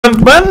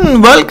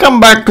Gentlemen, welcome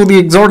back to the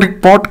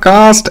Exotic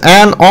Podcast.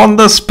 And on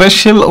the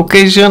special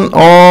occasion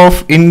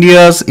of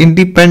India's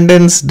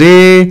Independence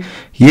Day,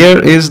 here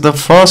is the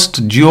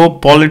first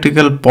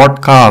geopolitical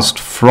podcast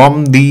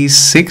from the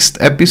sixth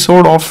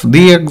episode of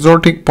the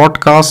Exotic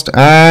Podcast.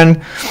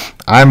 And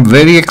I'm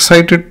very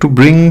excited to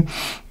bring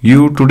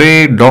you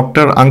today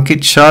Dr.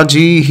 Ankit Shah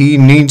Ji. He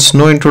needs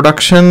no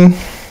introduction.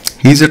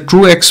 He's a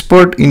true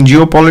expert in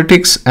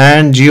geopolitics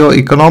and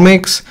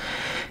geoeconomics.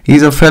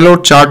 He's a fellow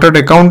chartered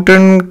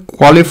accountant,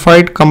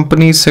 qualified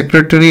company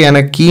secretary, and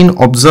a keen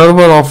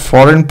observer of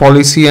foreign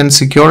policy and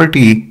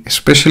security,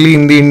 especially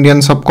in the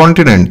Indian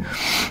subcontinent.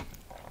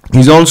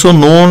 He's also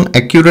known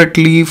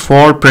accurately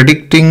for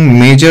predicting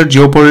major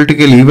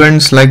geopolitical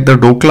events like the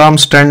Doklam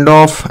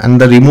standoff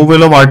and the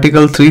removal of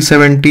Article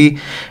 370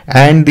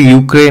 and the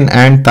Ukraine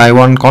and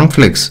Taiwan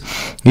conflicts.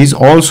 He's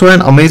also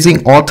an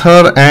amazing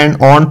author, and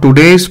on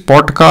today's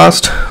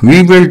podcast,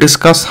 we will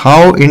discuss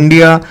how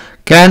India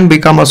can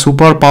become a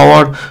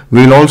superpower.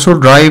 We'll also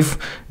dive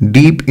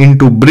deep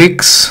into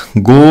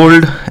BRICS,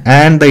 gold,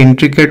 and the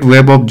intricate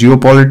web of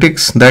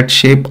geopolitics that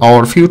shape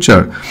our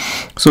future.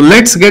 So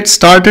let's get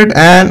started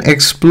and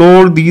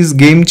explore these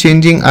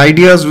game-changing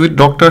ideas with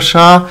Dr.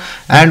 Shah.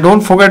 And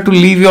don't forget to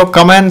leave your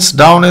comments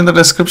down in the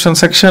description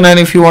section. And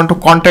if you want to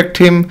contact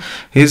him,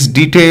 his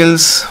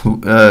details,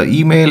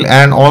 email,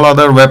 and all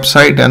other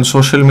website and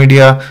social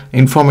media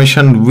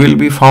information will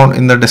be found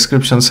in the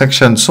description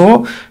section.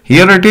 So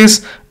here it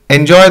is.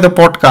 Enjoy the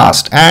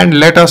podcast and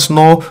let us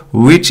know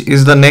which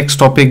is the next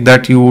topic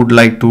that you would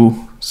like to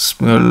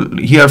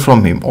hear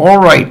from him. All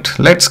right,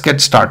 let's get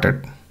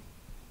started.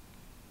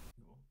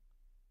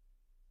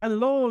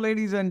 Hello,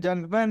 ladies and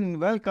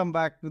gentlemen. Welcome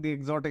back to the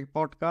Exotic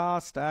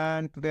Podcast.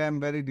 And today I'm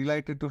very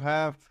delighted to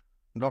have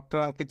Dr.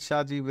 Ankit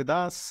Shah Ji with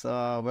us.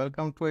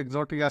 Welcome to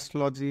Exotic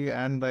Astrology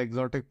and the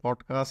Exotic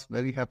Podcast.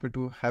 Very happy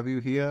to have you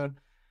here.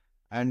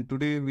 And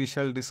today we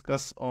shall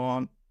discuss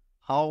on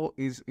how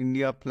is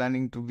India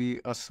planning to be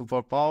a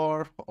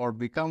superpower or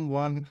become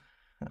one?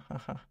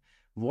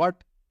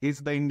 What is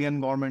the Indian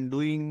government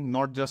doing,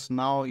 not just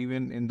now,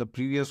 even in the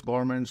previous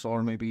governments,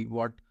 or maybe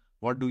what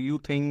do you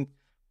think,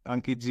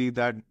 Ankit Ji,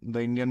 that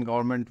the Indian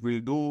government will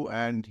do?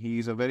 And he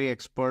is a very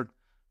expert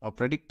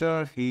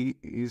predictor. He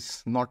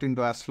is not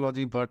into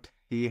astrology, but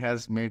he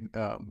has made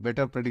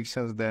better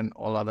predictions than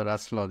all other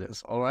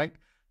astrologers. All right.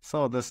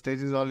 So the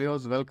stage is all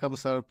yours. Welcome,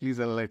 sir. Please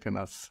enlighten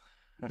us.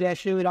 Jai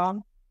Shri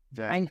Ram.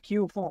 Thank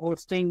you for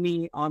hosting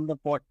me on the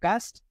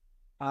podcast.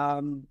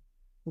 You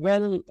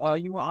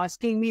were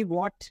asking me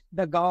what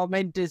the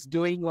government is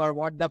doing or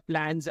what the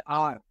plans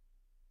are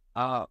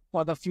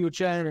for the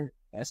future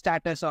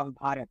status of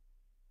Bharat.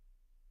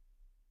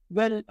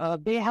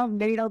 They have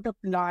laid out a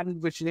plan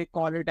which they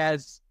call it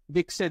as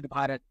Viksit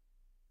Bharat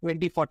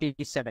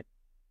 2047.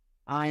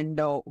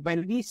 And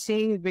when we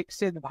say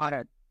Viksit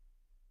Bharat,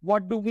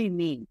 what do we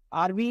mean?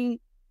 Are we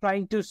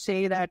trying to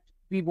say that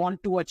we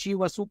want to achieve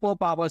a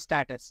superpower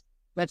status?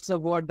 That's the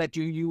word that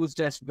you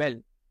used as well.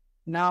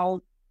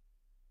 Now,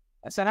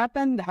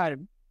 Sanatan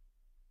Dharma,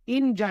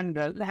 in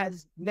general,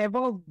 has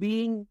never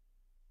been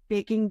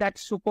taking that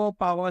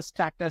superpower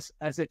status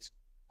as its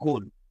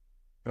goal.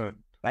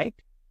 Right?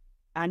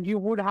 And you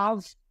would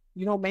have,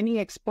 many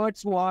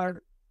experts who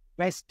are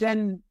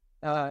Western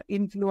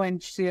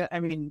influenced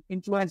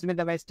with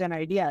the Western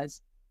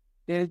ideas.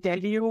 They'll tell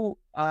you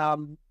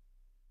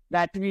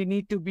that we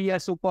need to be a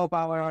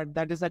superpower, or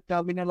that is a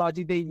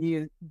terminology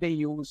they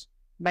use.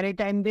 Many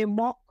times they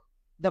mock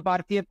the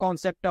Bharatiya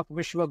concept of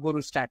Vishwa Guru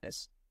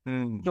status.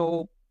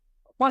 So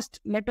first,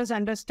 let us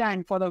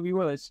understand for the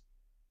viewers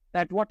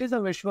that what is a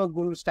Vishwa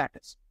Guru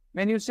status.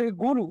 When you say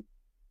Guru,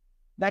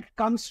 that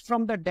comes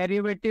from the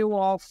derivative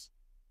of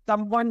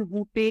someone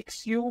who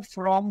takes you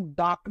from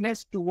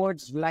darkness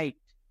towards light.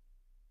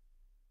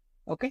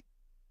 Okay?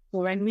 So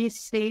when we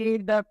say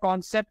the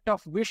concept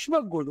of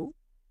Vishwa Guru,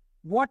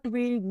 what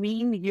we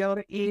mean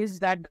here is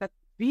that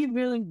we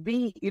will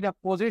be in a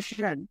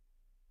position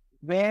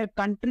where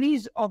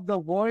countries of the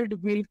world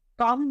will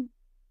come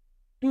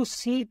to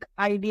seek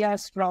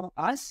ideas from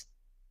us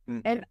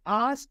and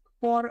ask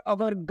for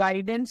our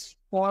guidance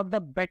for the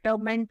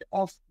betterment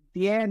of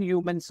their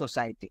human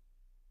society.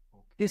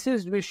 This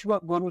is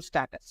Vishwa Guru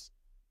status.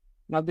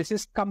 Now, this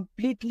is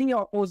completely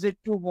opposite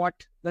to what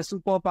the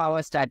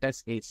superpower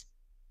status is.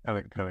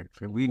 Correct.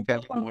 We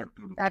tell you what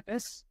to do.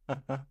 Status.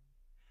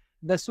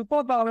 The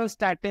superpower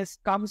status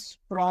comes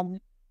from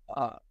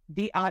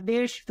the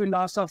Adesh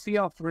philosophy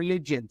of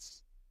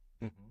religions.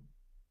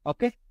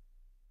 Okay?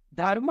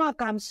 Dharma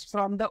comes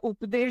from the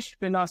Upadesh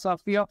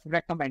philosophy of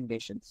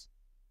recommendations.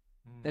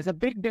 There's a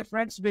big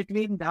difference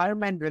between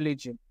Dharma and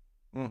religion.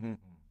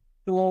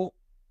 So,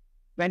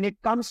 when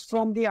it comes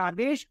from the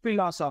Adesh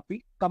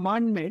philosophy,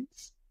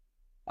 commandments,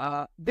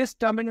 this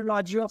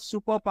terminology of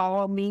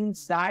superpower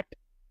means that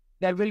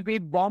there will be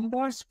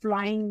bombers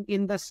flying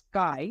in the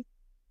sky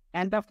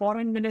and the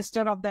foreign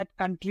minister of that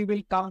country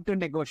will come to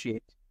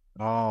negotiate.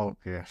 Oh,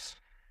 yes.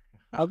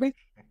 Okay?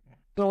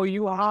 So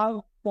you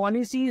have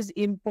policies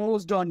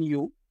imposed on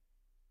you.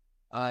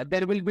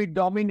 There will be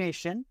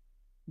domination.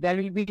 There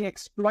will be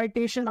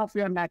exploitation of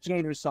your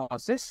natural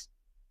resources.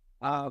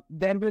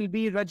 There will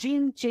be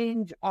regime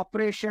change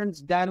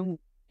operations done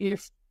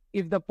if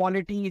the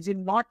polity is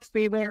in not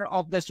favor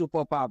of the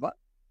superpower.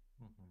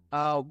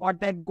 What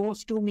that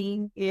goes to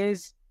mean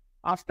is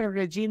after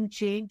regime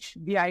change,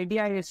 the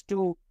idea is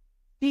to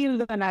steal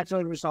the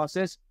natural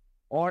resources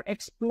or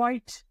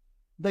exploit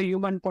the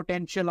human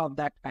potential of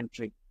that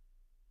country.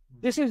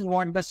 This is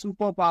what the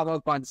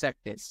superpower concept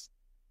is.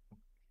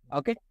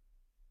 Okay?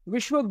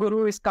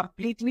 Vishwaguru is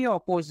completely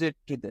opposite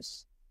to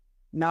this.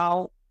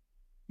 Now,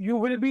 you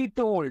will be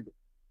told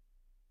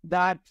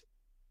that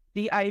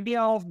the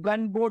idea of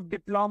gunboat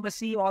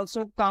diplomacy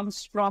also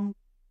comes from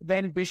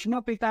when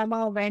Bhishma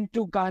Pitama went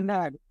to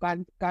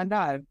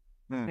Kandahar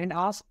and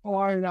asked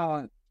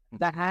for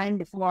the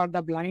hand for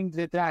the blind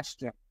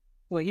Dhritarashtra.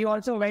 So he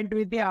also went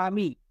with the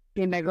army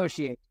to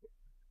negotiate,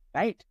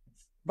 right?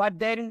 But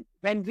then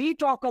when we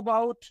talk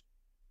about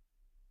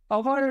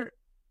our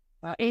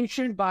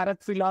ancient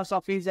Bharat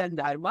philosophies and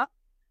dharma,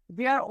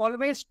 we are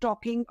always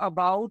talking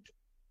about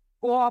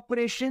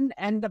cooperation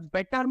and the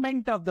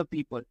betterment of the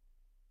people.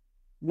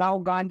 Now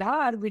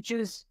Gandhar, which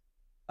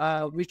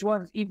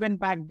was even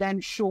back then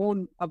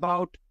shown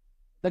about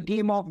the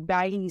game of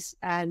dice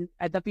and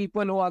the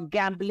people who are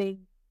gambling,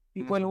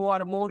 people who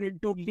are more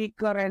into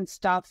liquor and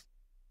stuff,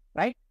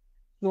 right?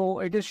 So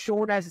it is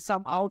shown as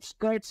some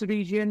outskirts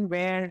region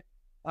where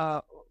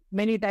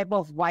many type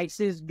of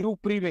vices do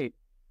prevail.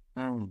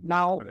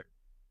 Now,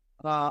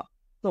 so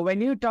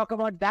when you talk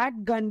about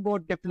that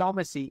gunboat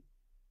diplomacy,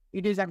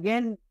 it is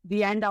again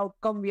the end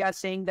outcome. We are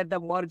saying that the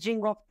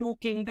merging of two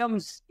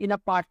kingdoms in a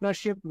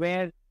partnership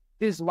where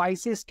these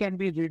vices can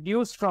be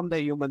reduced from the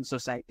human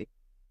society.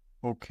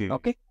 Okay.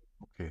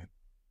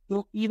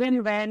 So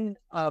even when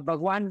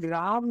Bhagwan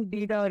Ram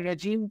did a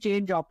regime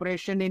change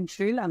operation in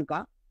Sri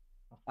Lanka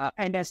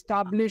and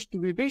established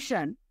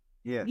Vibhishan,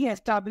 he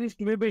established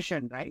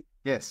Vibhishan, right?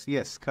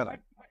 Yes,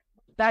 correct.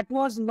 That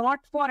was not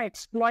for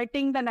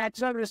exploiting the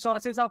natural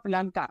resources of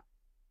Lanka.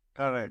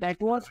 Correct. That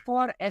was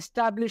for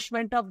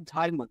establishment of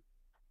dharma.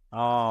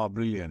 Ah,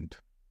 brilliant.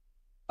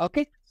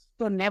 Okay?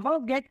 So never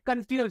get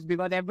confused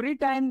because every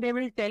time they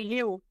will tell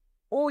you,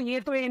 oh, ye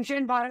to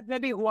ancient Bharat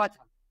mein bhi hua tha.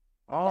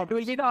 That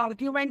will be the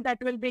argument that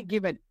will be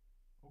given.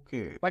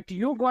 Okay. But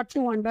you got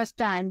to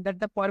understand that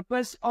the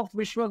purpose of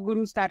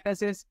Vishwaguru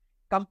status is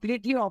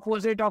completely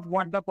opposite of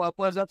what the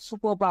purpose of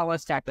superpower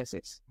status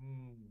is.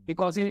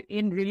 Because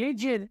in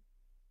religion,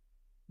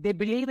 they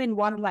believe in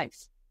one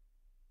life.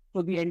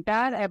 So the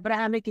entire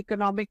Abrahamic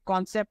economic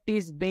concept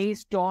is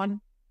based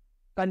on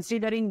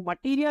considering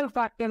material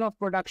factor of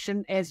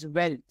production as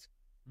wealth.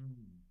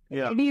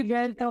 Any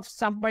wealth of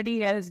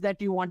somebody else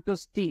that you want to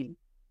steal.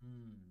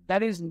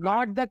 That is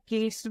not the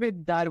case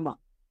with Dharma.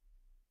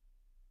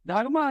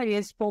 Dharma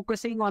is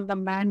focusing on the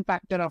man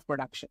factor of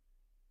production.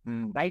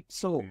 Right?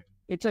 So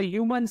it's a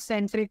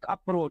human-centric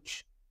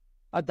approach,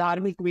 a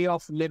dharmic way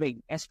of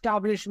living,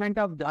 establishment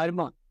of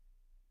Dharma,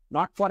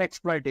 not for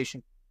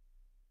exploitation.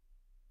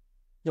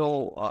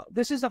 So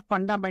this is a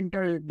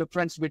fundamental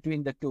difference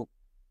between the two.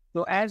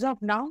 So as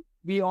of now,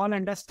 we all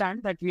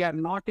understand that we are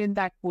not in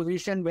that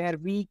position where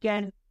we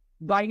can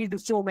guide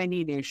so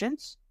many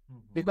nations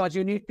because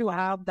you need to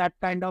have that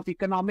kind of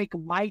economic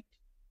might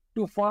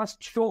to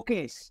first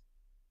showcase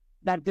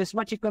that this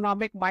much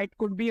economic might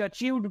could be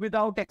achieved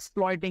without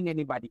exploiting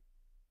anybody.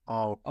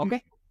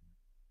 Okay?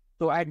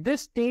 So at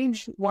this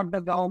stage, what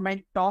the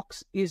government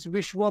talks is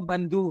Vishwa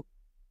Bandhu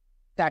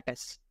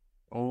status.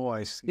 Oh,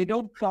 I see. They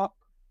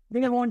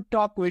won't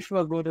talk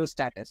Vishwaguru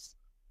status.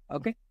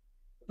 Okay?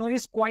 So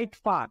it's quite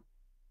far.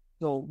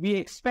 So we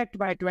expect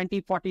by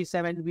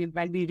 2047,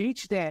 when we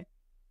reach there,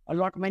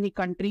 many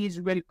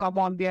countries will come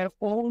on their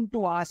own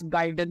to ask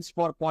guidance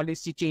for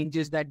policy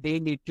changes that they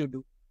need to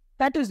do.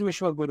 That is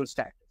Vishwaguru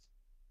status.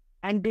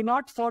 And do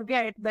not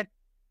forget that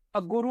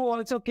a guru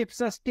also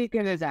keeps a stick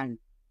in his hand.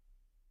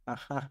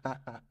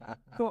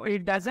 So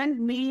it doesn't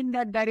mean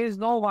that there is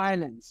no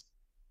violence.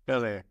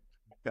 Correct.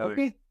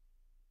 Okay?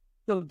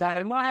 So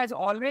Dharma has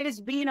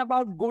always been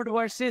about good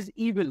versus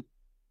evil.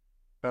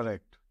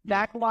 Correct.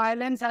 That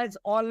violence has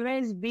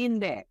always been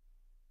there.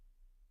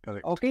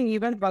 Correct. Okay,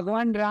 even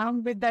Bhagwan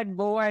Ram with that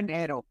bow and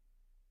arrow.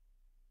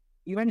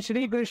 Even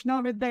Shri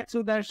Krishna with that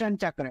Sudarshan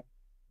Chakra.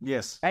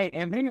 Yes. Right?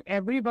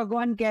 Every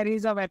Bhagwan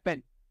carries a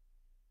weapon.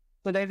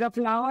 So there is a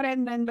flower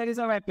and then there is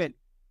a weapon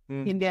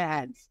in their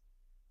hands.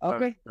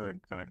 Okay?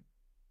 Correct.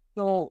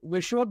 So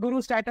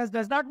Vishwaguru status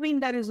does not mean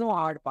there is no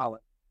hard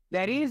power.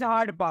 There is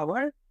hard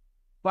power,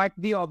 but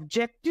the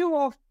objective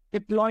of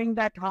deploying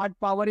that hard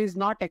power is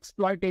not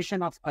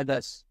exploitation of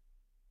others.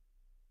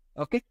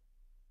 Okay?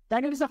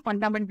 That is a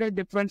fundamental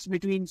difference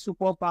between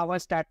superpower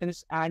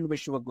status and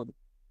Vishwaguru.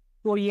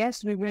 So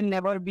yes, we will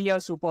never be a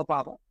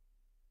superpower.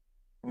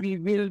 We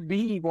will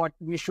be what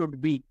we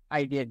should be,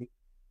 ideally.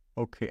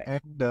 Okay,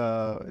 and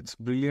it's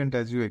brilliant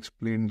as you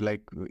explained,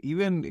 like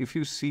even if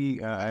you see,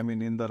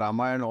 in the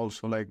Ramayana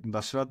also, like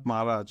Dashrath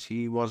Maharaj,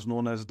 he was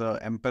known as the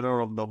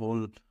emperor of the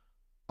whole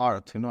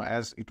earth,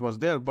 as it was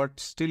there, but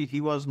still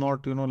he was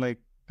not,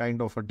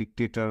 kind of a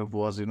dictator who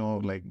was,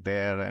 like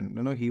there,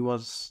 and, he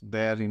was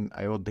there in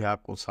Ayodhya,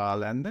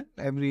 Kosal, and then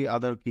every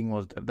other king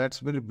was there. That's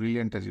very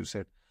brilliant, as you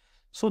said.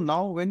 So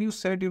now when you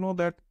said,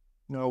 that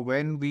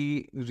when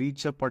we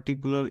reach a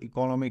particular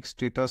economic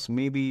status,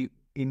 maybe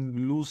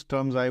in loose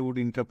terms, I would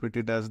interpret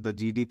it as the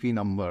GDP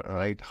number,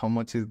 right? How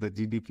much is the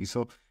GDP?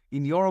 So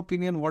in your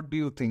opinion, what do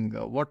you think?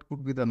 What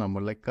could be the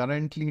number? Like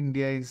currently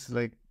India is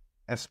like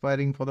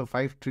aspiring for the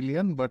 5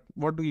 trillion, but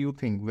what do you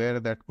think where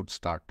that could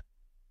start?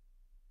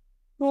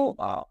 So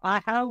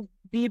I have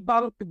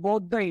debunked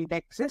both the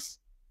indexes,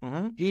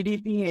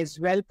 GDP as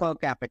well per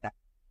capita.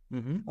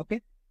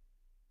 Okay.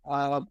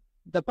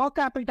 The per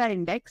capita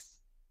index,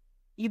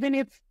 even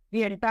if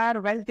the entire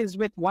wealth is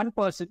with one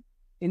person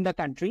in the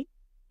country,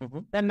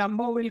 the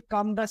number will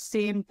come the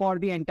same for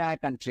the entire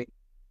country.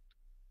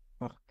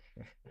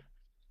 Okay.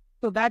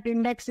 So that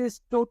index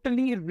is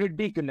totally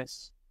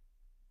ridiculous.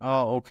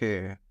 Oh,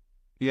 okay.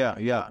 Yeah,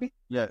 Okay?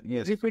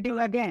 yes. Repeating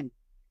again,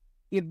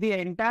 if the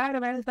entire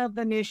wealth of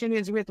the nation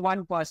is with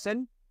one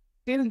person,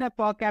 till the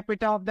per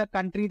capita of the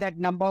country, that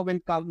number will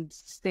come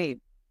same.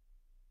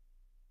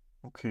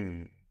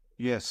 Okay.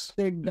 Yes.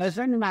 So it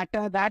doesn't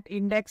matter. That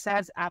index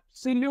has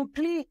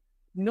absolutely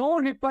no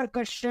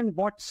repercussion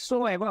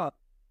whatsoever.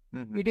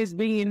 It is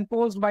being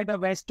imposed by the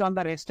West on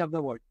the rest of the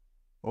world.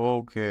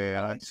 Okay,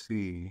 I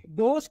see.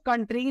 Those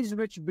countries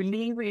which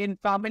believe in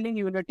family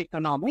unit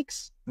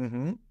economics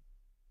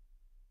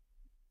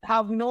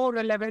have no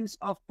relevance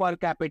of per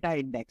capita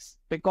index,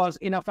 because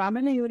in a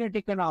family unit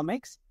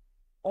economics,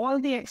 all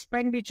the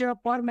expenditure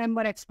per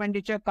member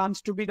expenditure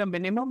comes to be the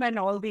minimum and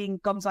all the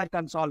incomes are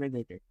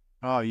consolidated.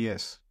 Ah,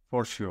 yes,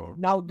 for sure.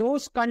 Now,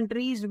 those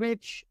countries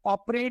which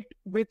operate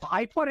with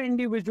hyper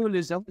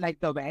individualism, like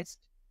the West,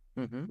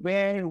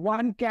 where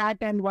one cat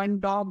and one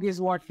dog is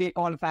what they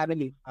call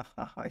family.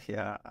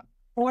 Yeah.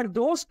 For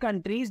those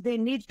countries, they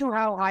need to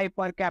have high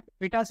per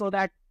capita so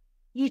that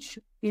each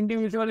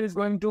individual is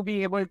going to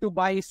be able to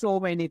buy so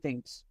many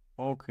things.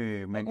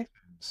 Okay, makes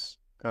sense.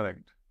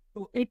 Correct.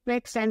 So it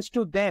makes sense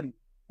to them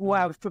who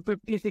have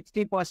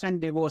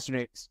 50-60% divorce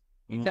rates.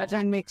 It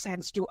doesn't make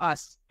sense to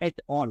us at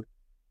all.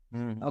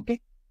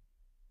 Okay.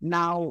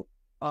 Now,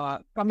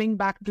 coming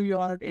back to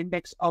your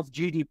index of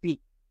GDP.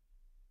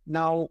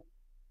 Now,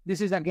 this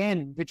is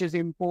again, which is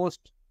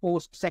imposed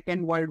post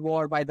Second World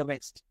War by the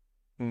West.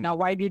 Now,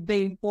 why did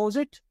they impose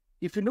it?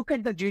 If you look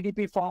at the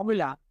GDP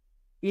formula,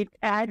 it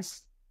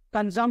adds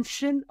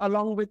consumption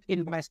along with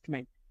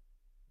investment.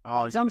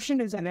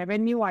 Consumption is a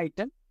revenue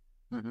item.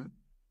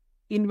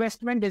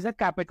 Investment is a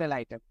capital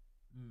item.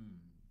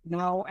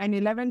 Now, an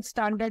 11th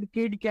standard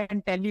kid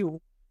can tell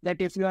you that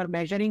if you are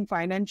measuring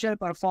financial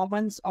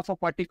performance of a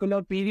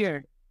particular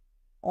period,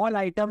 all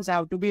items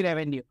have to be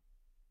revenue.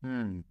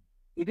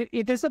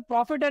 It is a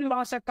profit and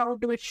loss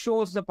account which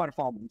shows the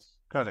performance.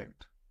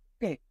 Correct.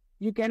 Okay.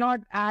 You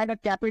cannot add a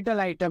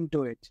capital item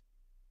to it.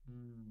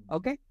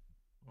 Okay.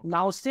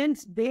 Now,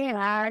 since they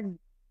had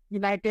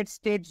United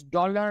States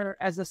dollar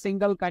as a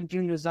single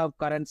country reserve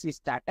currency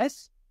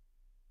status,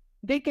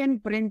 they can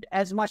print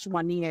as much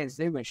money as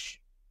they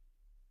wish.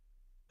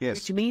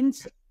 Yes. Which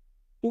means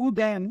to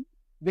them,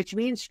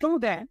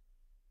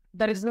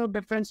 there is no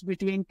difference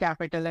between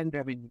capital and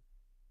revenue.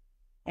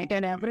 At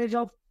an average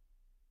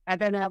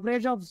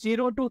of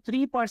 0 to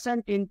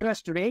 3%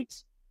 interest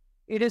rates,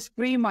 it is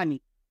free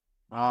money.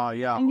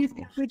 Yeah. And is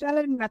capital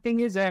and nothing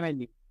is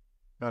revenue.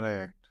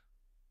 Correct.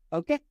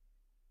 Okay.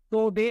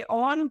 So they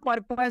on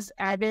purpose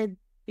added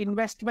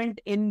investment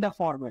in the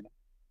formula.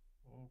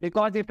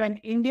 Because if an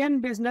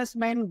Indian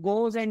businessman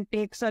goes and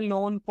takes a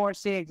loan for,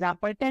 say,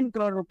 example, 10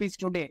 crore rupees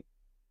today,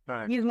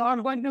 Correct. he's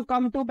not going to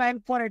come to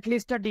bank for at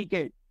least a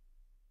decade.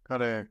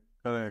 Correct.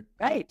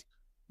 Right?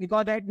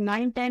 Because at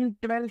 9, 10,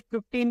 12,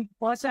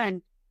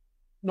 15%,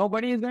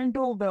 nobody is going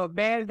to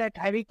bear that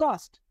heavy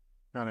cost.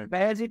 Correct.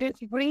 Whereas it is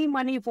free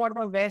money for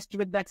the West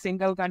with that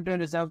single country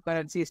reserve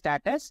currency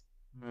status.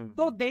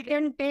 So they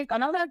can take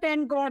another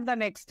 10 crore the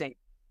next day.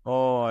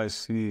 Oh, I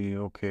see.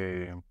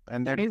 Okay.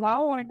 And That is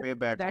how way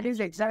back. that is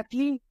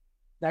exactly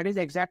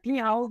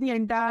how the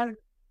entire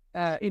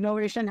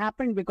innovation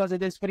happened, because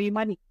it is free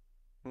money.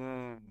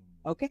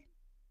 Okay.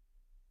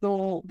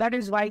 So that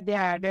is why they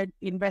added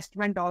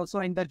investment also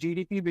in the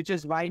GDP, which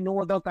is why no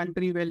other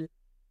country will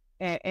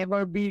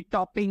ever be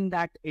topping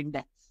that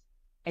index,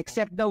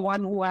 except the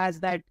one who has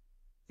that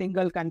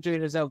single country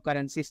reserve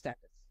currency status.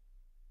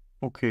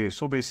 Okay.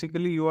 So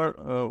basically you are,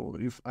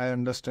 if I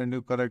understand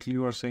you correctly,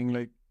 you are saying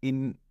like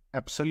in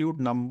absolute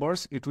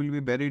numbers, it will be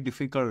very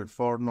difficult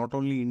for not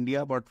only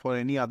India, but for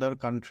any other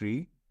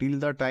country till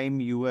the time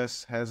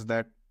US has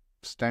that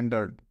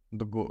standard,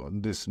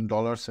 this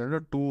dollar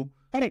standard to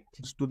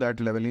that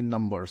level in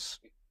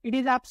numbers. It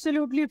is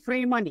absolutely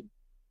free money.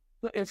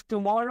 So if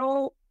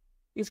tomorrow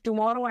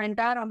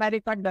entire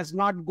America does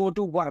not go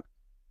to work,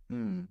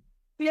 then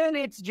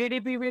its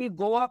GDP will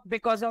go up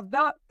because of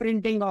the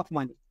printing of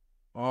money.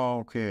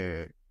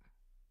 Okay.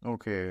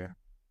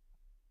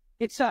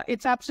 It's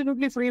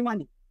absolutely free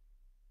money.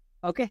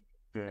 Okay.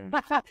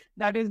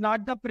 That is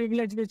not the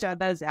privilege which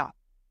others have.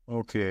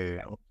 Okay.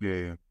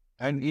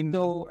 And in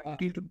So,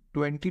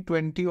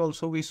 2020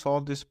 also we saw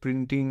this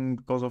printing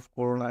because of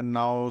Corona, and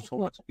now so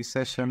much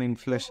recession,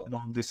 inflation,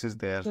 all this is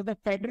there. so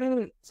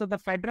the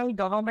federal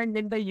government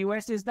in the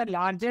US is the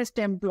largest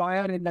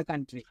employer in the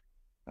country.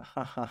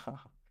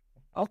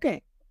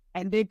 Okay.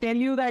 And they tell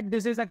you that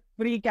this is a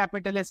free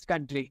capitalist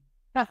country.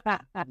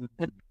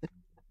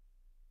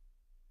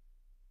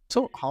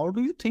 So how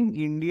do you think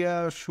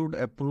India should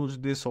approach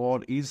this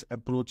or is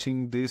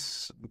approaching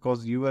this?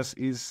 Because US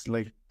is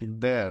like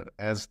there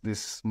as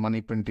this money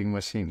printing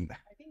machine.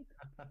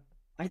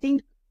 I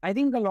think I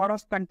think a lot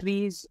of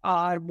countries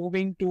are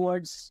moving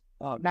towards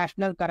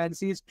national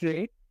currencies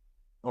trade,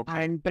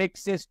 Okay. and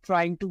BRICS is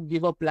trying to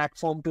give a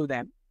platform to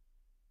them.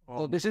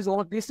 So this is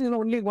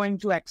only going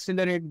to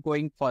accelerate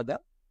going further.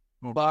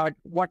 Okay. But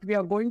what we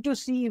are going to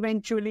see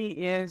eventually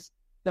is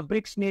the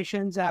BRICS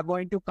nations are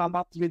going to come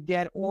up with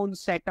their own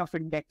set of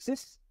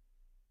indexes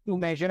to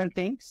measure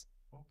things,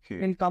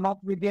 Okay. and come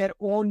up with their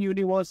own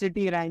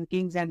university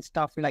rankings and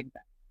stuff like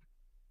that.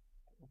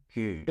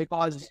 Okay.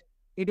 Because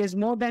it is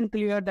more than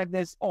clear that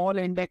this all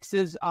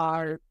indexes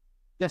are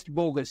just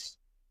bogus.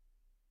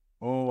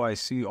 Oh, I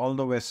see. All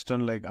the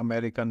Western, like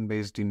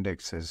American-based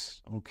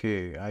indexes.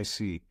 Okay, I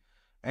see.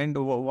 And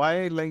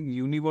why like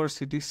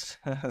universities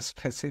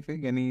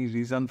specific? Any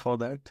reason for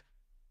that?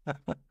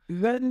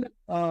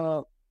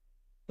 Well,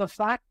 the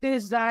fact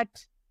is that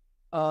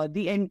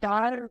the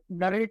entire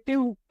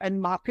narrative and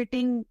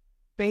marketing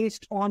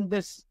based on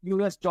this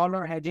US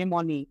dollar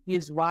hegemony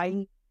is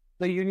why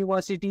the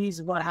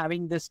universities were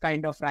having this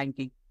kind of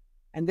ranking.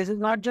 And this is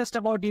not just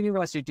about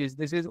universities.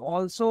 This is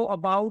also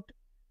about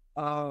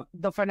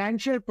the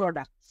financial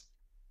products,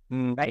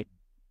 Mm, right?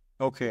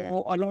 okay.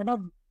 So a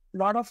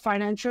lot of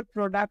financial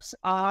products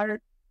are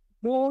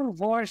more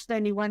worse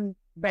than even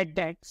bad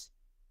debts,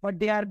 but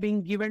they are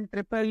being given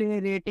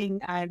AAA rating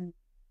and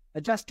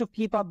just to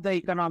keep up the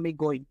economy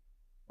going.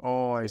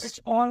 Oh, I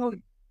see.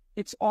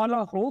 It's all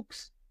a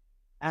hoax,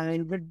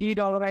 and with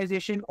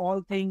de-dollarization,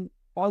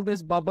 all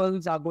these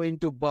bubbles are going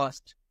to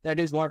burst. That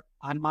is what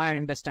my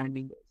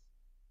understanding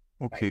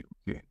is. Okay,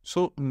 okay.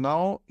 So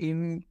now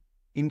in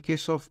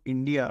case of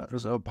India,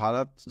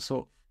 Bharat,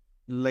 so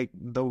like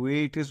the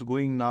way it is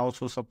going now,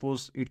 so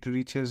suppose it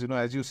reaches,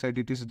 as you said,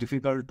 it is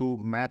difficult to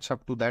match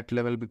up to that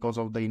level because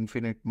of the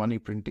infinite money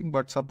printing.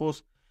 But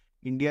suppose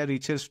India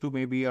reaches to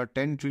maybe a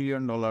 $10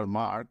 trillion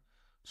mark,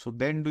 so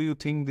then do you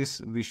think this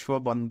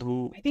Vishwa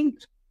Bandhu?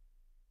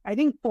 I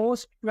think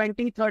post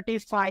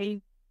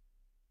 2035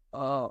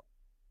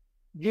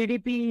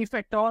 GDP, if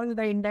at all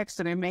the index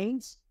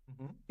remains,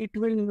 Mhm, it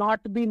will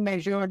not be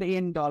measured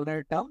in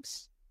dollar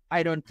terms.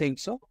 I don't think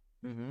so.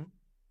 mhm.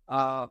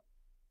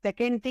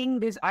 Second thing,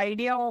 this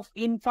idea of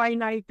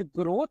infinite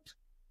growth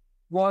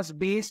was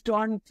based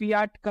on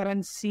fiat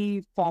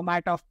currency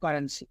format of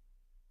currency.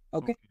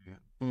 Okay. Okay.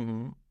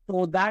 Mhm.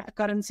 So that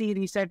currency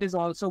reset is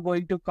also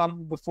going to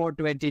come before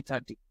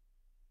 2030.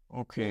 So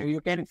Okay.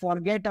 you can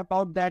forget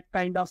about that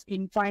kind of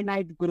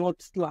infinite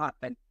growth to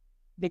happen,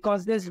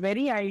 because this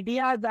very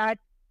idea that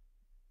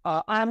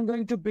I'm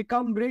going to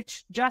become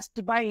rich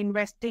just by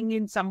investing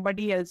in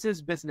somebody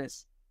else's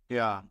business,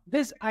 Yeah.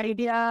 this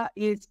idea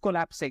is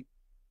collapsing.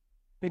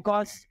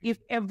 Because if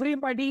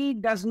everybody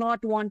does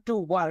not want to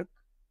work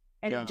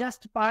and Yeah.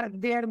 just park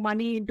their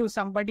money into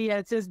somebody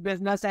else's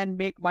business and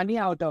make money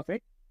out of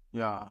it,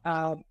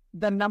 Yeah.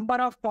 the number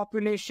of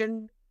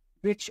population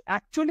which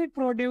actually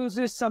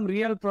produces some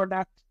real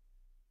product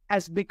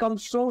has become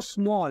so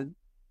small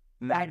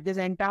that this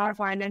entire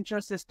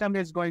financial system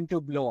is going to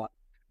blow up.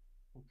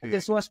 Okay.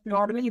 This was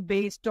purely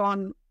based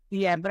on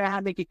the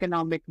Abrahamic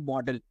economic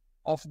model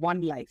of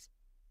one life,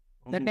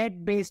 the Mhm.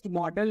 net-based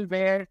model,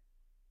 where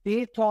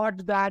they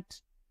thought that,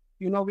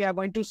 we are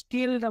going to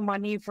steal the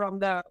money from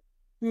the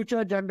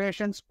future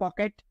generation's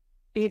pocket,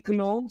 take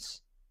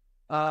loans,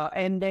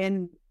 and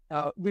then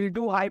we'll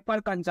do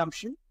hyper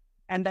consumption.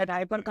 And that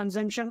hyper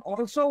consumption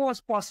also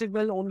was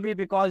possible only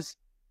because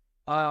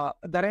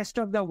the rest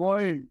of the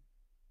world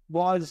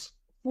was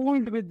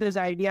fooled with this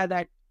idea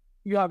that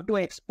you have to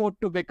export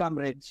to become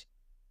rich.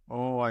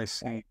 Oh, I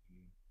see.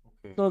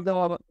 Okay. So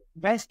the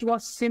West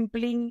was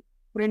simply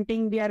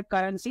printing their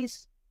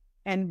currencies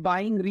and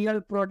buying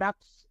real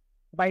products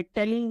by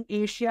telling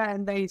Asia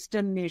and the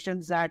Eastern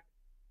nations that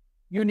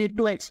you need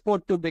to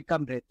export to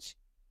become rich.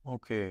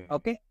 Okay.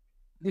 Okay.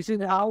 This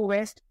is how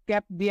West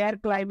kept their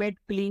climate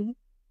clean,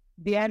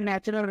 their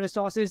natural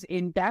resources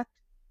intact,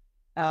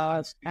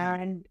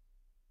 and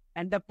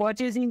the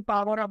purchasing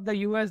power of the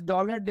US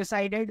dollar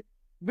decided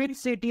which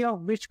city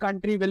of which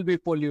country will be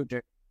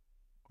polluted.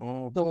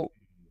 Oh, So,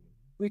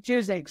 which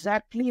is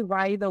exactly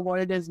why the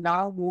world is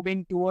now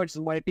moving towards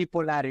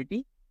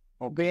multipolarity,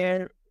 okay.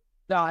 where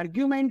the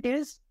argument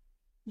is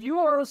you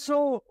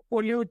also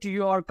pollute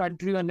your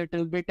country a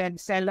little bit and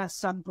sell us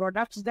some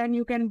products, then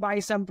you can buy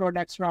some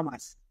products from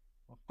us.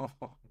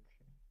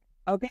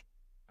 Okay.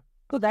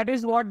 So that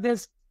is what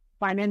this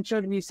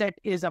financial reset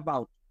is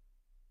about.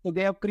 So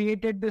they have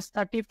created this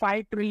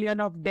 35 trillion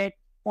of debt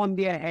on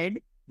their head.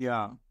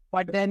 Yeah.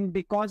 But then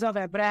because of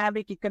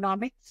Abrahamic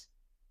economics,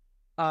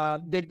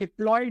 They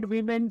deployed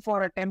women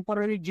for a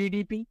temporary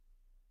GDP,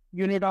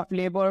 unit of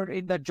labor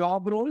in the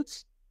job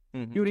roles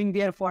during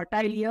their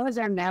fertile years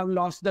and have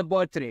lost the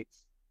birth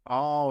rates.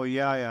 Oh,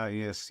 yeah,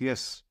 yes,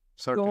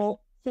 certainly.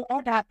 So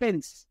what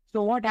happens?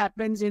 So what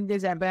happens in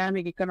this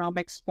Abrahamic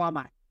economics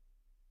format?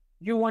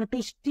 You want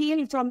to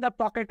steal from the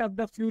pocket of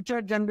the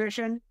future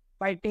generation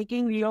by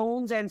taking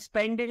loans and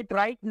spend it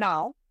right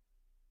now,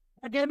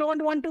 but you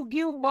don't want to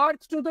give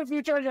birth to the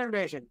future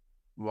generation.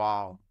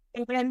 Wow.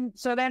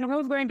 So then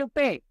who's going to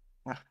pay?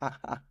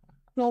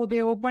 So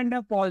they opened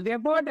up all their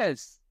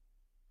borders.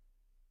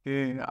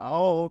 Okay.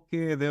 Oh,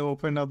 okay. They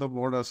opened up the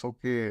borders.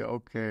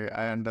 Okay.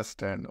 I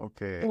understand.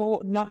 Okay.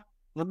 So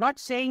I'm not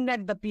saying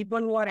that the people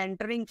who are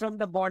entering from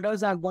the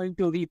borders are going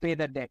to repay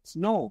the debts.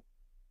 No.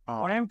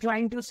 What I'm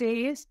trying to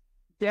say is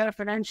their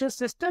financial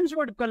systems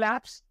would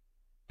collapse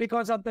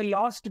because of the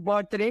lost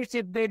birth rates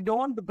if they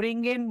don't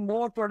bring in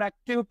more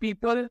productive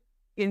people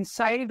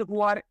inside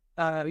who are,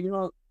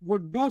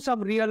 would do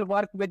some real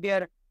work with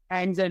their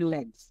hands and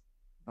legs.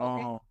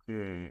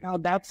 Okay. Now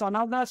that's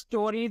another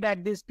story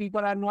that these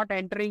people are not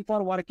entering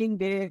for working.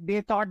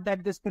 They thought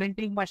that this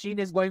printing machine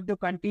is going to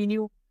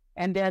continue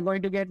and they are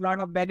going to get a lot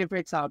of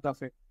benefits out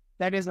of it.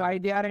 That is why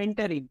they are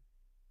entering.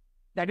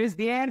 That is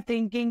their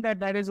thinking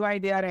that is why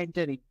they are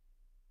entering.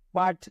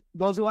 But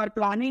those who are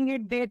planning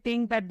it, they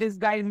think that these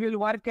guys will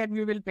work and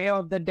we will pay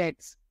off the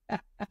debts.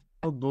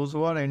 So those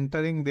who are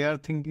entering, they are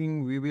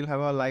thinking we will have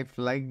a life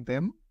like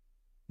them,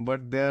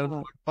 but their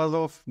purpose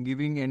of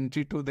giving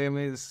entry to them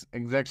is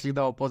exactly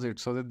the opposite,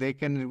 so that they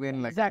can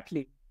remain like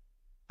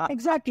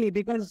Exactly,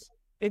 because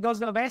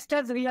the West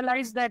has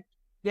realized that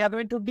they are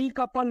going to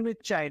decouple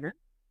with China.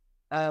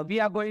 We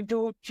are going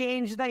to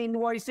change the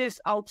invoices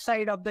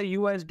outside of the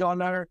US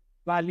dollar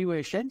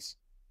valuations,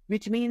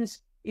 which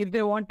means if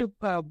they want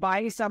to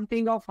buy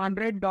something of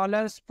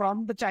 $100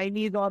 from the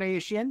Chinese or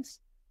Asians,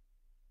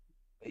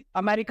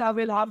 America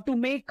will have to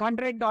make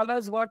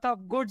 $100 worth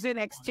of goods in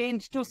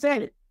exchange to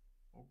sell.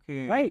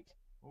 Okay. Right?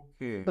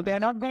 Okay. So they are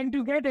not going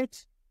to get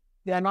it.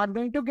 They are not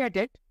going to get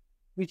it,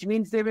 which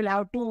means they will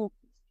have to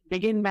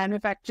begin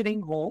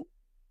manufacturing home.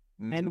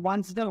 And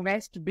once the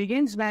West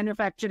begins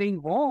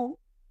manufacturing home,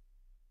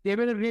 they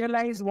will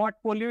realize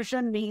what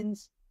pollution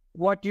means,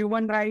 what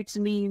human rights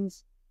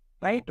means,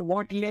 right?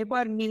 What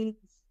labor means.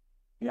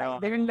 Yeah.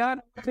 They will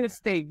learn this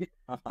thing.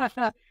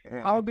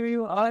 How do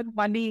you earn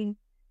money?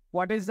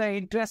 What is the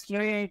interest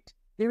rate?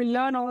 They will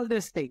learn all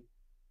this thing.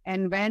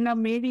 And when a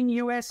made in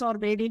US or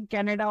made in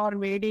Canada or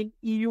made in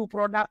EU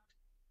product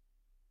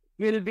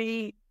will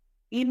be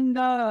in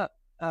the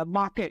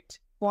market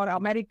for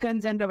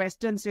Americans and the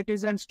Western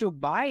citizens to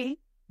buy,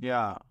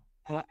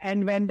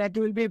 and when that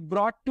will be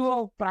brought to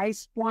a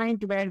price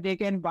point where they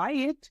can buy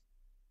it,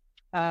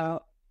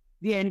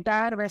 the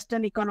entire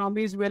Western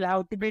economies will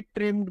have to be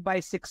trimmed by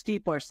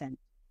 60%.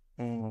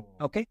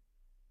 Okay?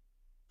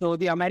 So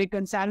the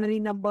American salary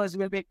numbers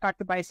will be cut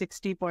by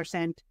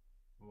 60%.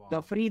 Wow.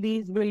 The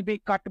freebies will be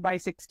cut by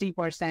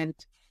 60%.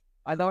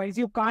 Otherwise,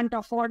 you can't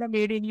afford a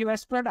made in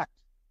US product.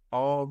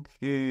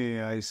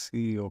 Okay, I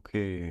see.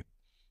 Okay.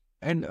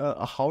 And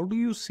how do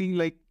you see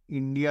like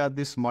India,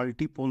 this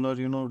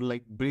multipolar,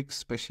 like BRICS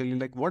especially,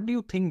 like what do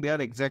you think they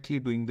are exactly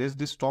doing? There's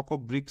this talk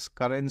of BRICS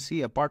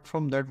currency. Apart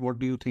from that, what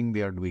do you think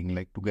they are doing,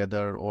 like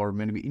together or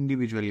maybe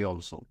individually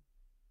also?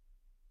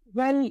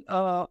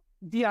 Well,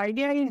 the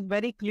idea is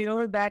very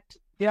clear that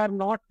they are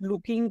not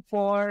looking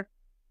for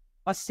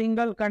a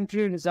single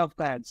country reserve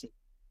currency.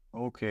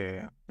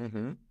 Okay.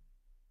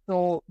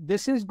 So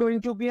this is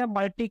going to be a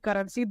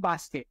multi-currency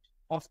basket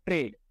of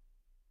trade.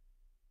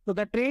 So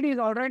the trade is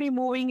already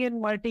moving in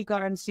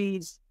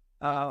multi-currencies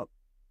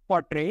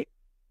for trade.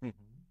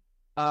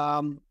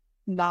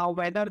 Now,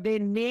 whether they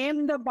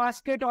name the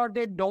basket or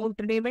they don't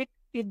name it,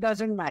 it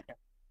doesn't matter.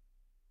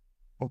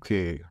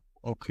 Okay.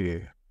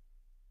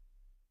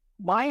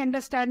 My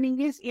understanding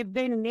is if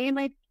they name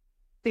it,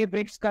 say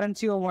BRICS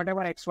currency or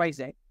whatever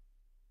XYZ,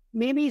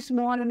 maybe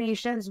small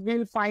nations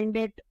will find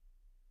it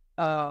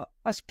a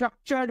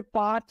structured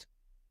path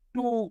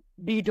to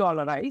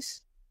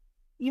de-dollarize.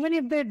 Even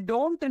if they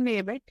don't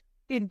name it,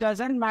 it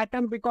doesn't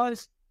matter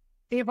because,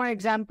 say for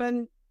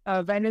example,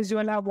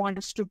 Venezuela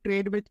wants to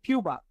trade with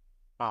Cuba.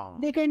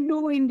 They can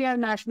do in their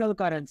national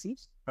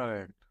currencies.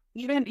 Correct.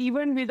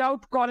 Even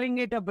without calling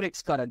it a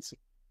BRICS currency.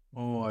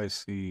 Oh, I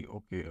see.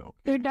 Okay.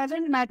 It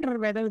doesn't matter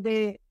whether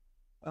they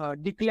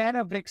declare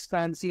a BRICS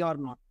currency or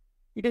not.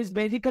 It is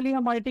basically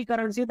a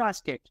multi-currency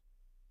basket.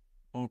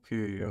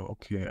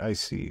 Okay, I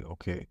see.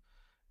 Okay.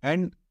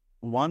 And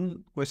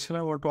one question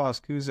I want to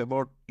ask you is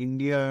about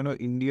India,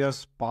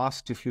 India's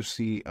past, if you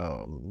see,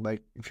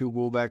 like if you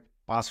go back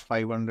past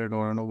 500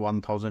 or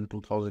 1000,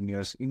 2000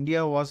 years,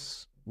 India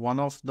was one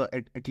of the,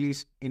 at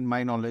least in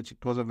my knowledge,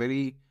 it was a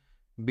very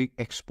big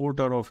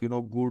exporter of,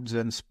 goods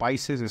and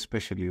spices,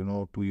 especially,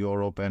 to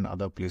Europe and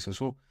other places.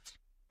 So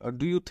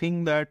do you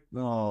think that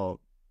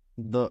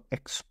the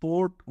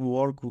export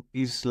work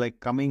is like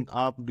coming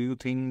up? Do you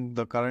think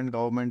the current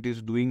government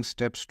is doing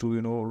steps to,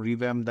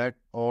 revamp that,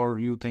 or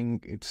you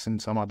think it's in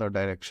some other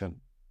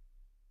direction?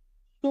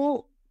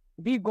 So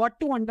we got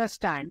to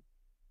understand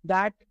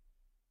that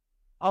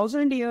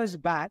 1,000 years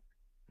back,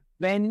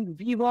 when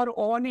we were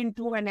on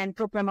into an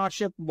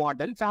entrepreneurship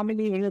model,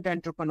 family-led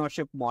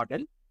entrepreneurship model,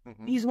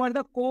 these were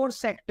the core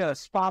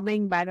sectors: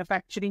 farming,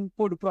 manufacturing,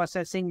 food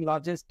processing,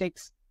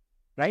 logistics,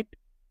 right?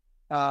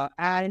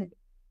 And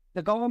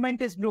the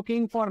government is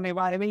looking for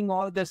reviving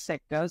all the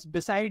sectors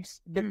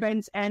besides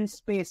defense and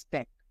space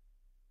tech,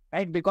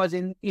 right? Because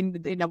in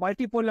a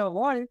multipolar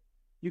world,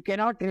 you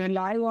cannot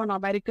rely on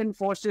American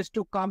forces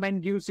to come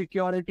and give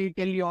security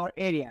till your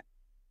area,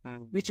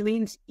 which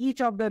means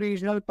each of the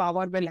regional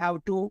power will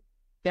have to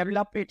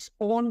develop its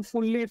own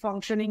fully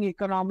functioning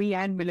economy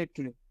and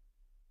military.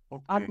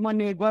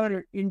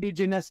 Atmanirbhar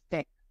indigenous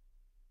tech.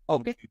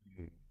 Okay.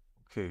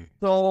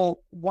 So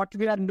what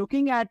we are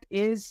looking at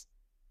is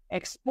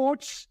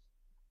exports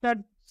that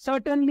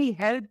certainly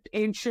helped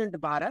ancient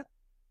Bharat,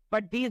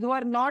 but these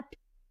were not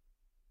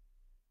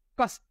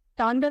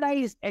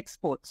standardized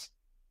exports.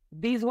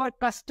 These were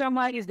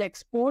customized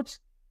exports,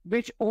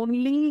 which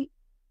only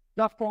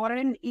the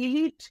foreign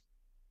elite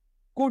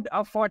could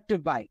afford to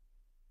buy.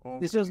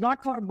 This was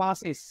not for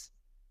masses.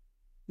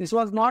 This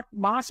was not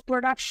mass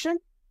production.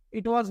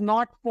 It was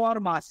not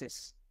for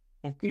masses.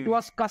 It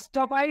was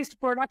customized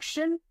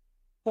production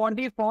for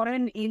the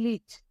foreign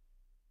elite,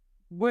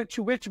 which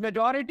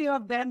majority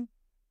of them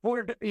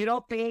would,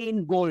 pay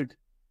in gold.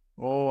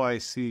 Oh, I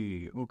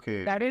see.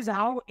 Okay. That is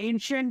how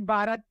ancient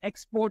Bharat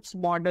exports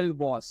model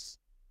was.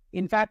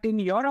 In fact, in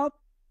Europe,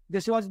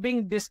 this was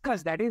being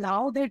discussed. That is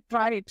how they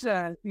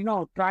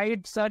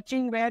tried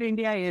searching where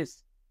India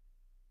is.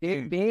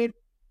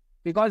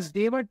 Because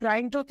they were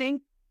trying to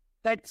think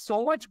that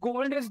so much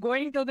gold is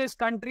going to this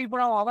country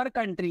from our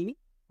country.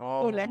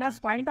 So let us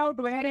find out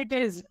where it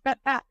is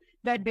that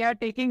they are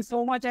taking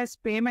so much as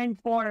payment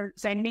for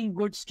sending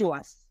goods to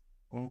us.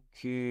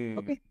 Okay.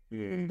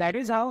 That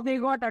is how they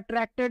got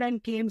attracted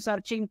and came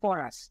searching for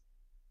us.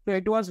 So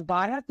it was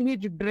Bharat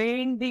which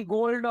drained the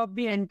gold of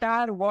the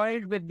entire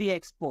world with the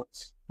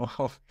exports.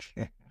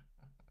 Okay.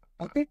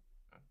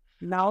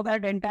 Now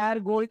that entire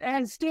gold,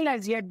 and still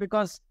as yet,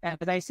 because as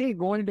I say,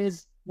 gold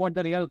is what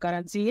the real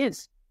currency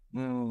is.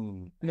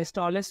 Rest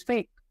all is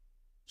fake.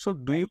 So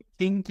do you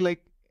think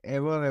like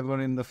ever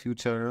in the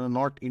future,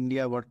 not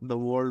India, but the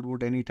world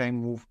would anytime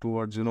move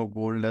towards,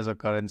 gold as a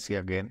currency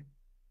again?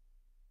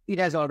 It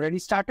has already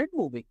started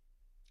moving.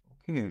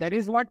 Okay. That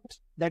is what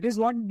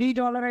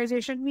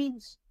de-dollarization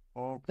means.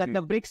 That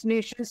the BRICS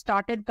nations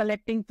started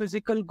collecting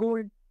physical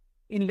gold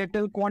in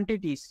little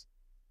quantities.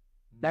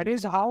 That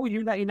is how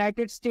the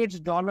United States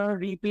dollar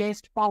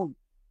replaced pound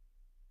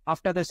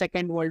after the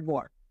Second World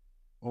War.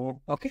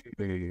 Okay.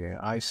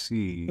 I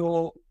see.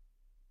 So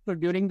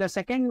during the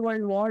Second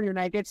World War,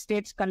 United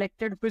States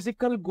collected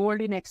physical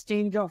gold in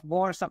exchange of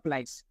war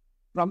supplies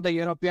from the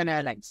European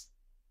allies.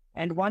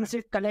 And once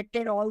it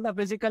collected all the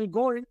physical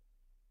gold,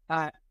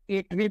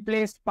 it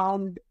replaced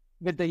pound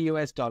with the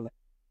US dollar.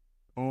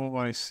 Oh,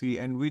 I see.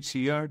 And which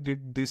year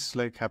did this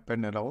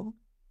happen around?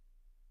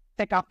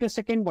 Like after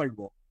Second World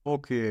War.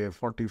 Okay,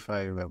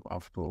 45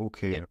 after.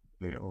 Okay.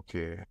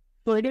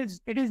 So it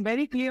is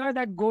very clear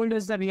that gold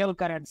is the real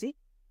currency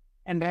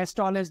and rest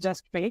all is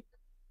just fake.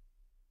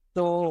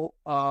 So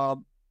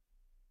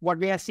what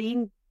we are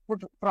seeing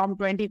from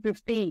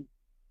 2015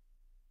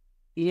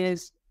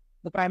 is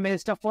the Prime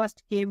Minister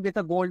first came with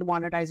a gold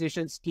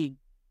monetization scheme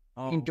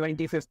in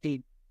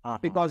 2015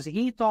 because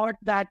he thought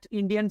that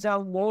Indians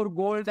have more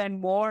gold and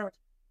more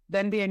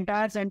than the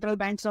entire central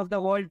banks of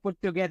the world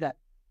put together.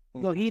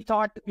 So he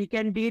thought we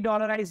can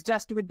de-dollarize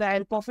just with the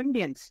help of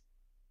Indians.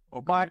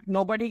 But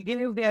nobody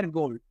gave their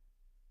gold.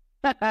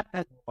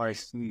 I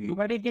see.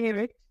 Nobody gave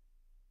it.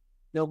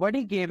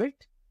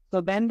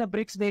 So then the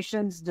BRICS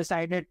nations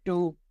decided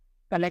to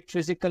collect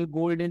physical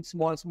gold in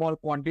small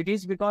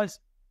quantities because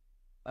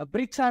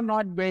BRICS are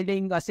not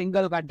building a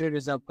single country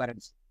reserve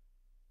currency.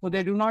 So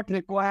they do not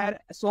require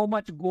so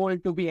much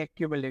gold to be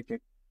accumulated.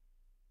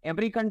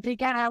 Every country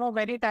can have a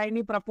very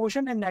tiny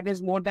proportion and that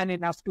is more than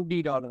enough to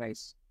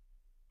de-dollarize.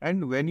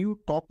 And when you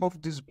talk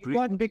of this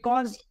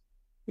BRICS...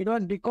 It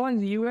was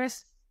because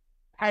US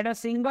had a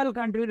single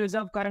country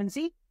reserve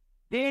currency,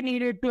 they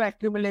needed to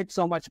accumulate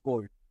so much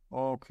gold.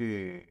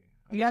 Okay.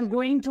 We are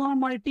going to a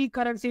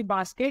multi-currency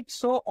basket,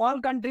 so all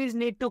countries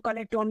need to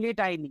collect only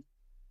tiny.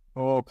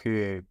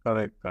 Okay,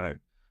 correct.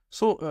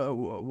 So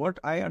what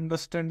I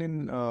understand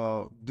in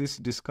this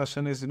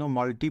discussion is,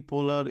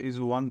 multipolar is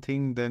one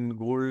thing, then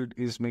gold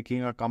is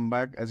making a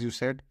comeback, as you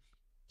said.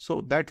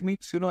 So that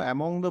means,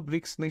 among the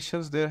BRICS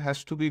nations, there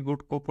has to be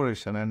good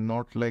cooperation and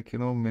not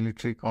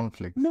military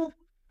conflict.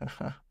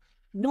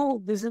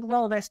 No, this is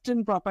the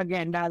Western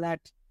propaganda that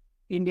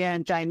India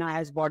and China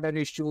has border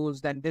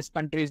issues, then this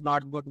country is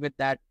not good with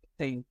that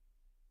thing.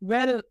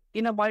 Well,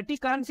 in a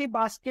multi-currency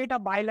basket, a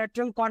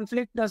bilateral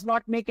conflict does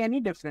not make any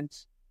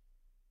difference.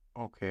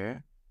 Okay.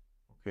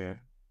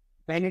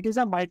 When it is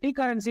a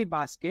multi-currency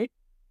basket,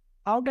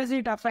 how does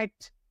it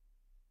affect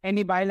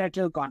any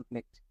bilateral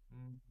conflict?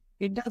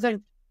 It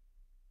doesn't.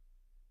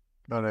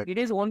 Correct. It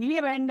is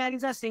only when there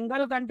is a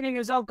single country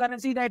reserve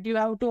currency that you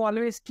have to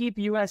always keep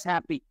US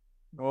happy.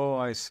 Oh,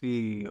 I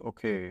see.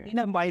 Okay. In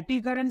a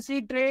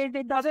multi-currency trade,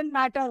 it doesn't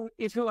matter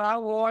if you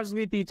have wars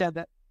with each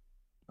other.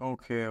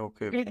 Okay.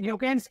 Okay. You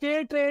can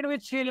still trade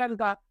with Sri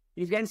Lanka.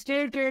 You can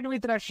still trade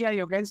with Russia.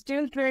 You can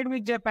still trade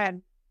with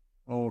Japan.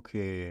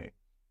 Okay.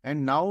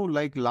 And now,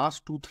 like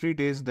last 2, 3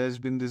 days, there's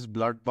been this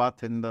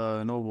bloodbath in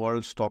the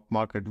world stock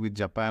market with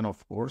Japan,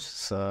 of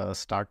course,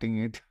 starting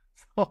it.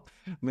 So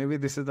maybe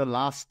this is the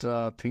last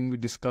thing we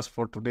discuss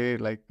for today.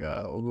 Like,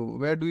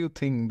 where do you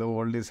think the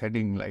world is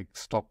heading, like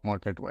stock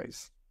market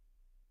wise?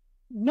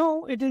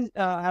 No, it is.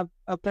 I've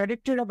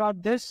predicted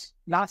about this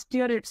last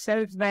year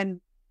itself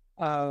when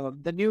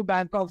the new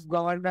Bank of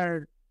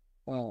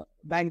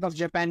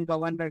Japan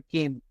governor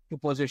came to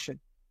position.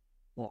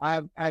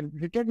 I've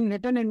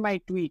written in my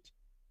tweet,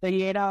 the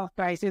era of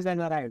crisis has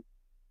arrived.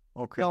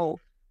 Okay. So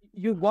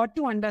you got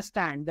to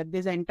understand that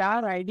this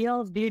entire idea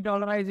of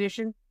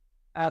de-dollarization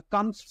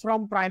comes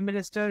from Prime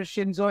Minister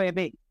Shinzo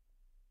Abe.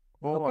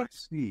 Oh, I Okay.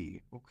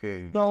 see.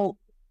 Okay. So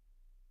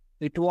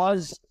it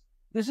was,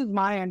 this is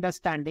my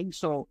understanding.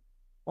 So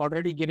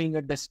already giving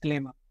a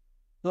disclaimer.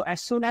 So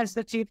as soon as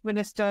the chief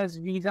minister's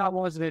visa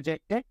was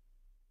rejected,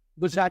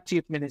 Gujarat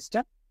chief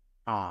minister,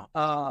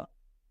 Ah.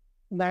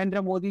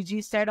 Narendra Modi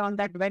ji said on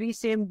that very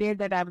same day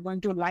that I'm going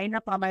to line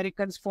up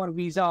Americans for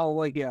visa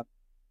over here.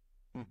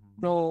 Mhm.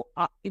 So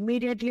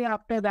immediately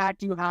after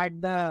that, you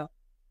had the,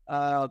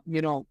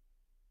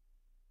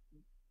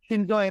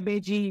 Shinzo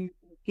Abe ji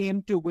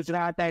came to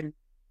Gujarat, and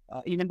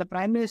even the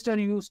prime minister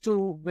used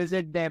to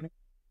visit them.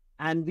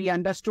 And we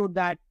understood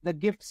that the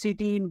gift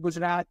city in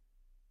Gujarat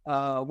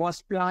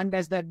was planned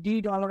as the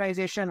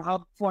de-dollarization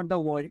hub for the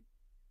world.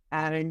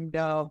 And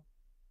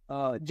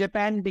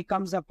Japan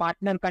becomes a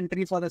partner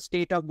country for the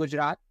state of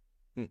Gujarat.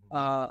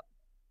 Mhm.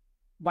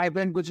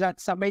 Vibrant Gujarat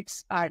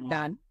summits are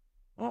done.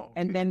 Oh,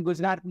 And then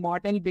Gujarat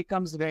model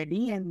becomes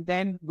ready. And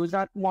then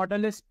Gujarat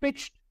model is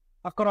pitched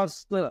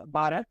across the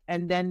Bharat.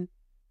 And then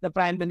the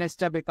prime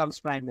minister becomes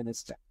prime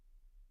minister.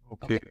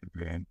 okay.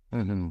 Okay.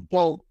 Mhm.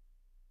 So,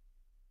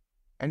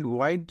 And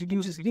why did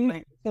you say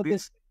like so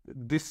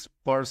this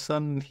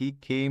person he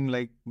came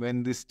like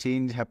when this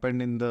change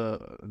happened in the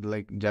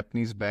like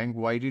Japanese bank?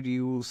 Why did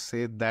you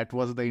say that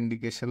was the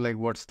indication? Like,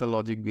 what's the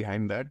logic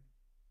behind that?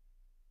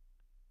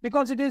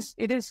 because it is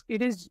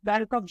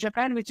Bank of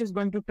Japan which is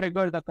going to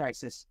trigger the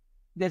crisis.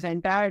 This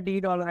entire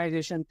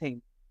de-dollarization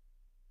thing.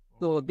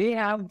 So they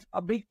have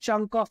a big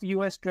chunk of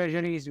US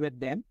treasuries with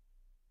them.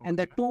 And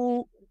the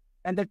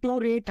two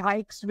rate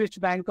hikes which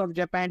Bank of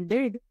Japan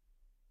did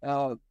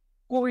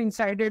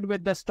coincided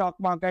with the stock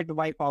market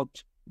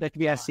wipeout that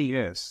we are seeing.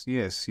 Yes,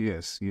 yes,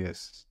 yes,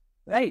 yes.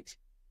 Right.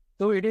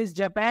 So it is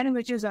Japan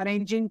which is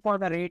arranging for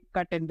the rate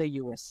cut in the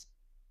US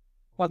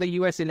for the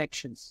US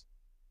elections.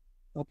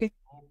 Okay.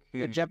 So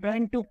Okay.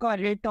 Japan took a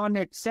hit on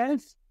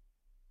itself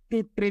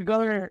to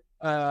trigger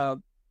a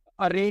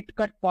rate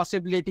cut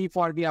possibility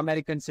for the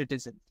American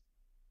citizens.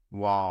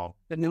 Wow.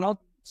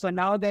 So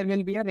now there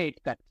will be a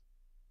rate cut.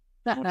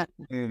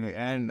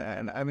 And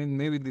I mean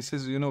maybe this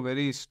is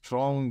very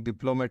strong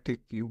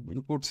diplomatic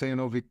you could say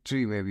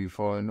victory maybe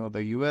for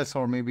the US,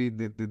 or maybe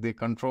they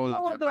control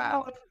Oh,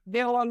 Japan.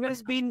 they've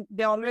always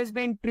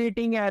been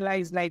treating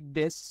allies like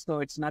this, so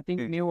it's nothing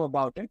Okay. new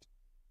about it.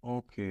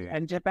 Okay.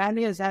 And Japan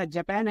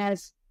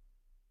has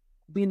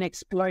been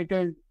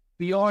exploited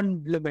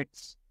beyond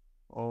limits.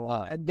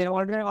 Oh, They've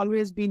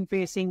always been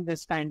facing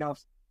this kind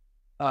of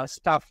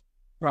stuff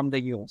from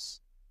the US.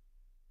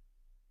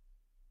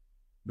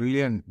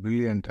 brilliant,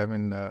 brilliant. I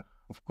mean,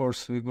 of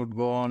course, we could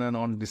go on and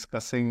on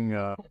discussing.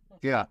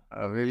 Yeah,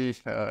 we'll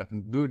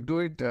do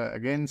it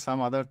again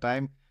some other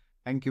time.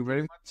 Thank you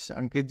very much,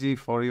 Ankit Ji,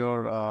 for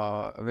your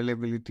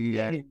availability,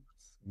 and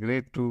it's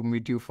great to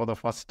meet you for the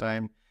first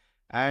time.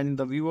 And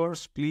the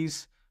viewers,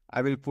 please,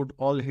 I will put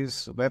all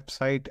his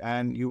website,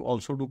 and you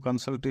also do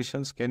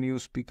consultations. Can you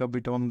speak a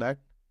bit on that?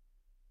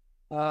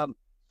 So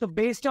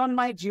based on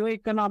my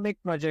geoeconomic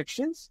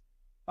projections,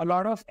 a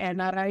lot of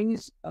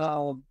NRIs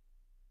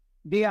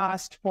they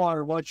asked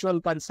for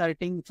virtual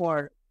consulting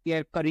for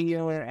their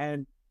career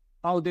and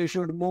how they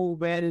should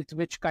move wealth,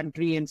 which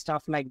country and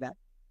stuff like that.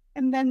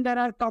 And then there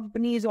are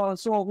companies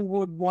also who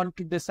would want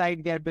to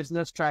decide their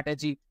business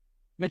strategy,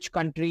 which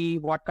country,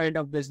 what kind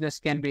of business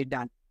can be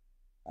done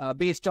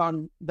based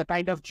on the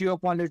kind of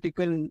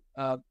geopolitical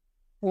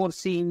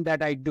foreseeing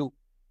that I do.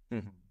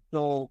 Mhm.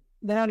 So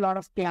there are a lot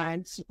of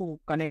clients who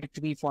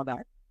connect me for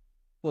that.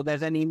 So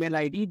there's an email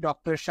ID,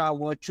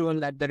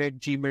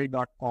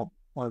 drshahvirtual@gmail.com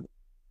for Okay.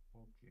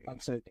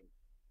 consulting.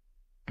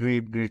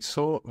 Great, great.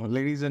 So,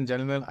 ladies and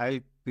gentlemen, I'll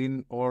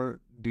pin all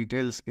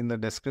details in the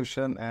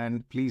description.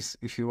 And please,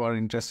 if you are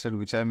interested,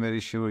 which I'm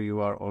very sure you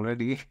are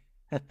already,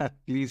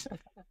 please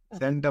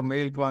send a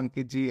mail to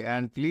Ankit Ji.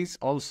 And please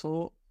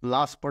also,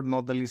 last but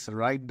not the least,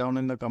 write down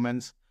in the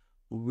comments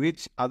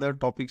which other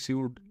topics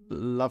you would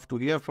love to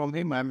hear from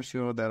him. I'm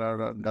sure there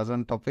are a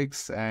dozen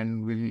topics,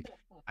 and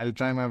I'll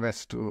try my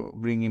best to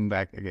bring him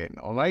back again.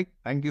 All right.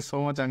 Thank you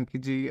so much,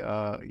 Ankit Ji.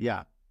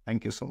 Yeah.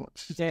 Thank you so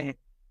much. Jai Hind.